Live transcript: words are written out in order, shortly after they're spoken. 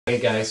Hey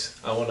guys,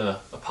 I want to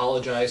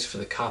apologize for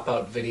the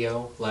cop-out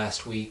video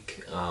last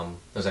week. I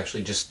was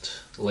actually just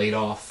laid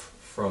off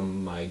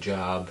from my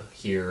job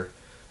here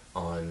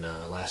on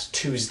last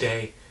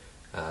Tuesday,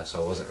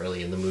 so I wasn't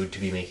really in the mood to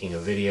be making a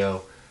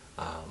video.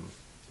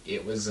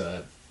 It was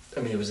a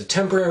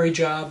temporary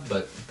job,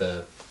 but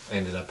I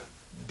ended up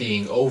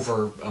being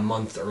over a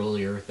month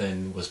earlier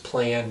than was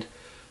planned,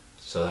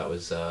 so that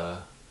was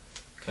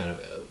kind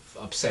of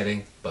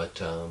upsetting,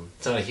 but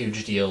it's not a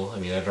huge deal. I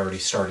mean, I'd already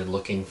started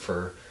looking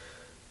for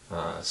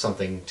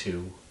something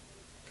to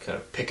kind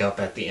of pick up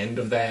at the end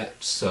of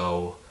that,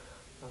 so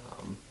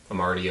I'm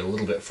already a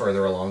little bit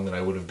further along than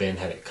I would have been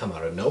had it come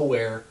out of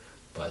nowhere,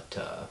 but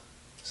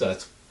so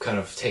that's kind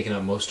of taken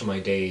up most of my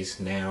days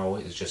now,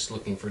 is just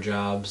looking for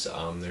jobs.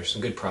 There's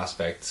some good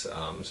prospects,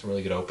 some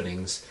really good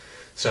openings,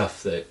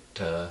 stuff that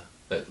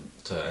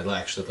I'd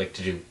actually like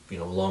to do,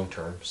 long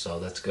term, so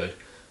that's good.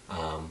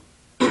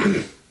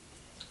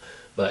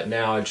 But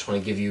now I just want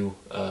to give you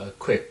a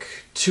quick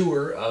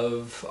tour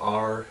of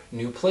our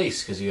new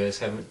place, because you guys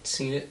haven't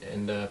seen it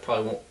and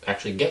probably won't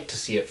actually get to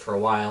see it for a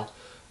while.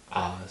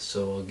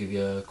 So I'll give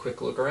you a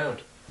quick look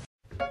around.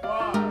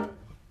 1,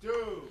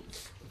 2.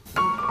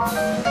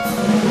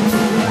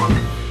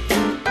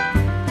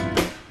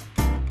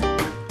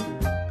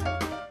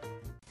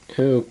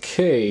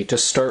 Okay, to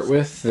start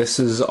with, this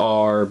is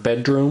our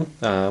bedroom.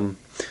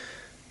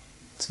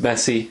 It's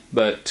messy,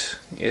 but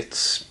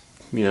it's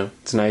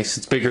nice.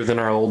 It's bigger than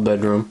our old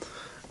bedroom,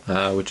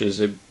 which is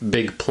a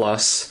big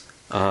plus.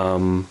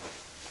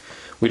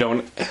 We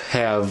don't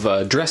have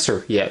a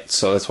dresser yet,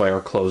 so that's why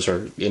our clothes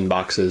are in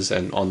boxes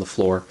and on the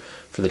floor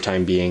for the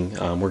time being.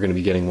 We're going to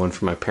be getting one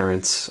for my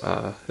parents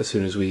as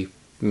soon as we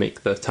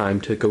make the time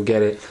to go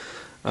get it.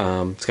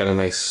 It's got a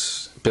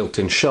nice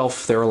built-in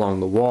shelf there along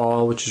the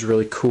wall, which is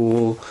really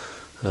cool.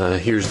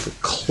 Here's the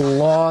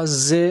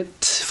closet,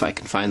 if I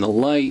can find the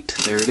light.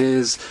 There it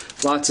is.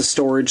 Lots of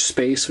storage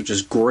space, which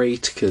is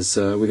great, because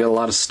we got a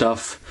lot of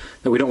stuff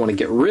that we don't want to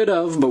get rid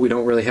of, but we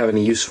don't really have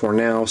any use for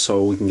now,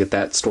 so we can get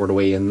that stored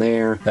away in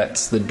there.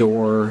 That's the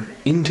door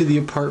into the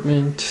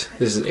apartment.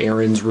 This is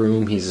Aaron's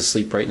room. He's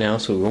asleep right now,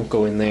 so we won't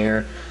go in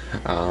there.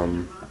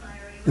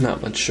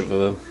 Not much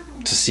to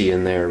see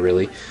in there,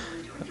 really.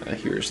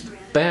 Here's the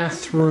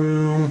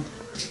bathroom.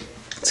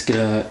 It's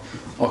got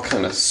all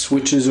kind of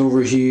switches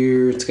over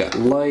here. It's got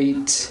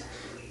light,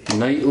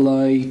 night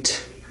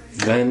light,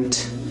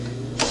 vent,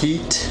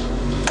 heat,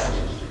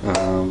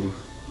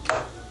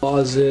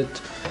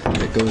 closet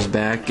that goes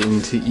back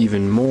into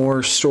even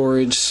more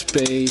storage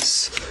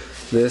space.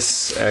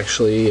 This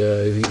actually,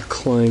 if you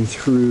climb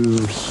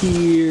through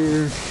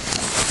here,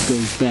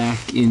 goes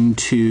back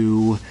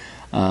into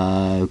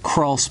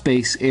crawl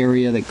space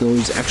area that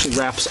actually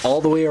wraps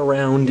all the way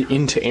around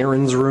into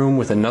Aaron's room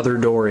with another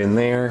door in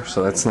there,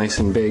 so that's nice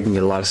and big and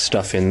get a lot of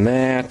stuff in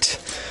that.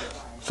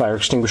 Fire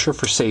extinguisher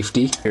for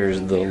safety. Here's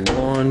the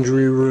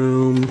laundry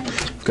room.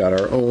 We've got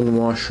our own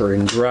washer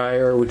and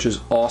dryer, which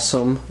is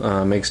awesome.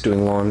 Makes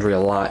doing laundry a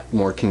lot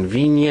more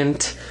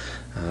convenient.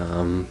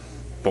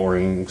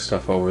 Boring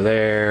stuff over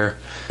there.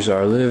 Here's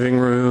our living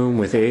room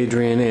with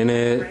Adrienne in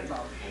it,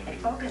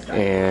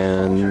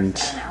 and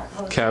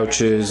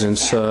couches and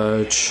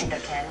such.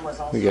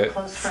 We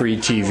got free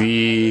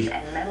TV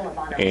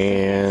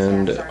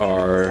and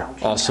our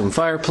awesome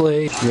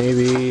fireplace,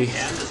 maybe.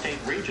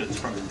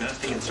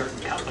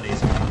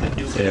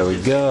 There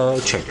we go,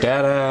 check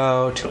that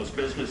out.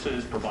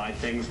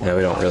 Yeah,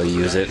 we don't really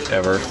use it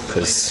ever,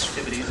 because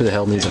who the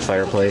hell needs a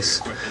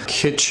fireplace?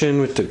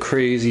 Kitchen with the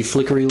crazy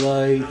flickery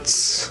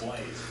lights.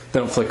 They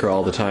don't flicker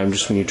all the time,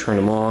 just when you turn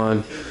them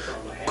on.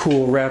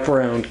 Cool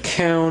wraparound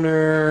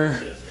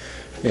counter.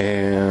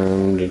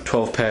 And a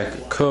 12-pack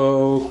of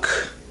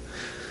Coke.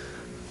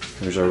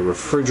 There's our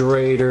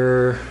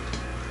refrigerator.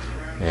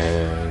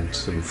 And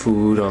some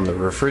food on the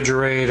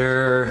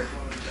refrigerator.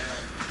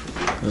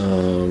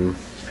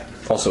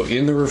 Also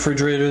in the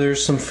refrigerator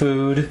there's some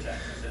food.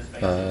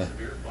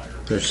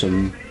 There's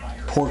some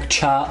pork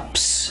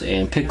chops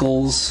and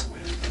pickles.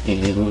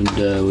 And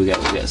we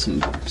got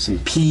some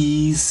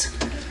peas.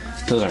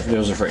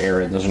 Those are for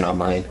Aaron, those are not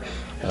mine.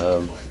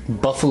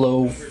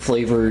 Buffalo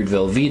flavored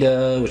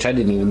Velveeta, which I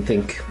didn't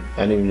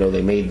even know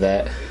they made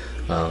that.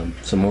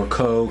 Some more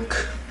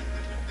Coke,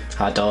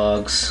 hot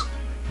dogs,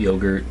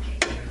 yogurt,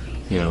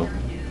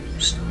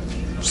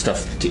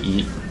 stuff to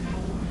eat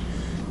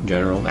in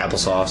general,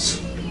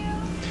 applesauce.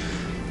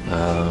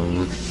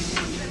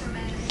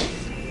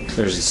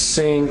 There's a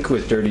sink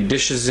with dirty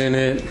dishes in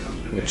it,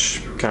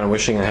 which kind of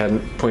wishing I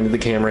hadn't pointed the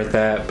camera at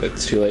that, but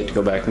it's too late to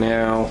go back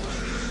now.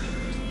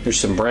 There's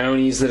some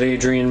brownies that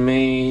Adrienne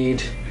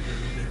made.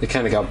 They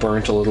kind of got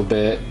burnt a little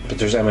bit, but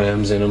there's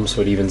M&Ms in them,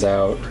 so it evens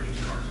out.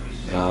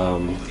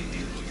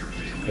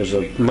 There's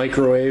a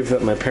microwave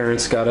that my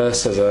parents got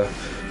us as a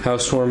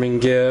housewarming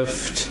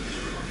gift.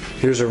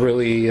 Here's a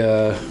really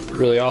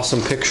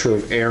awesome picture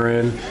of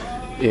Aaron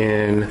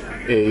in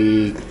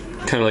a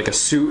kind of like a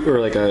suit, or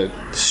like a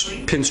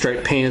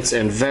pinstripe pants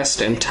and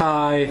vest and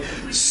tie,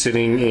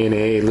 sitting in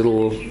a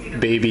little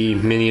baby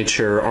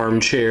miniature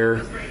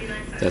armchair.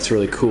 That's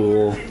really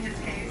cool.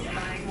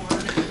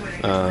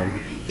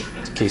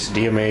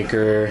 Quesadilla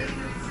maker,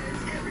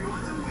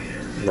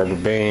 rubber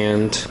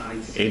band,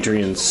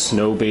 Adrienne's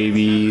snow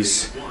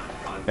babies,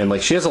 and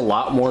like she has a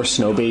lot more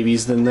snow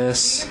babies than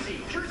this.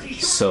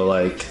 So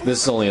like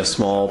this is only a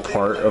small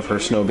part of her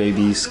snow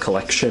babies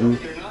collection.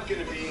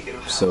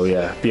 So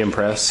yeah, be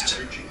impressed.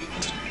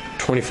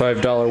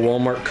 $25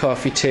 Walmart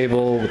coffee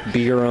table with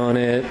beer on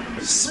it,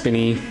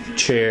 spinny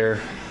chair.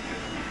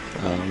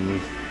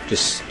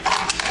 Just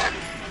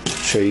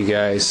show you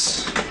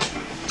guys.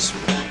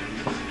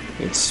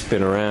 It's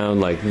spin around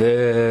like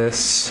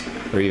this,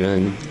 or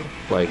even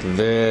like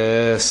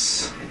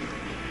this.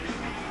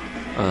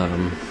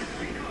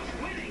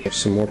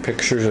 Some more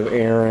pictures of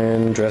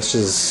Aaron dressed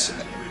as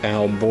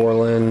Al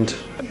Borland.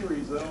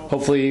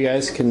 Hopefully you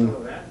guys can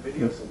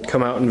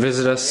come out and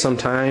visit us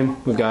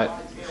sometime. We've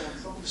got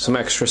some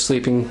extra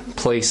sleeping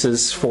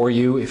places for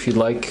you if you'd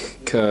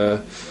like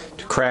to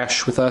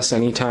crash with us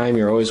anytime.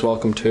 You're always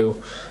welcome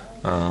to.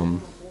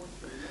 Come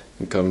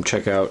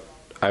check out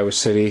Iowa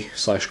City /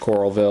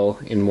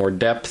 Coralville in more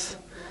depth,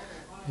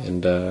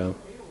 and you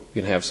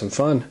can have some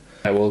fun.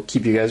 I will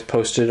keep you guys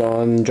posted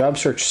on job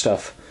search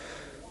stuff.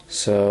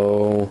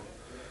 So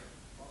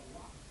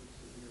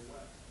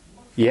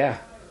yeah,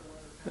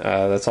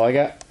 that's all I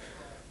got.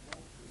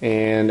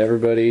 And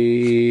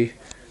everybody,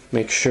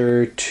 make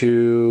sure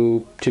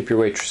to tip your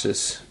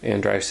waitresses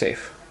and drive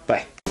safe.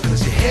 Bye. Your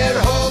head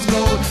holds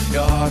gold,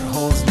 your heart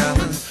holds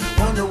diamonds.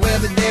 Wonder where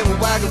the day will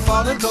wag and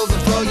fall and close the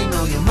floor. You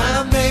know your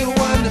mind may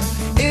wander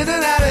in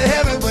and out of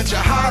heaven, but your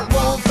heart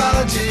won't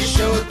follow till you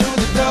show it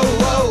through the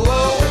door.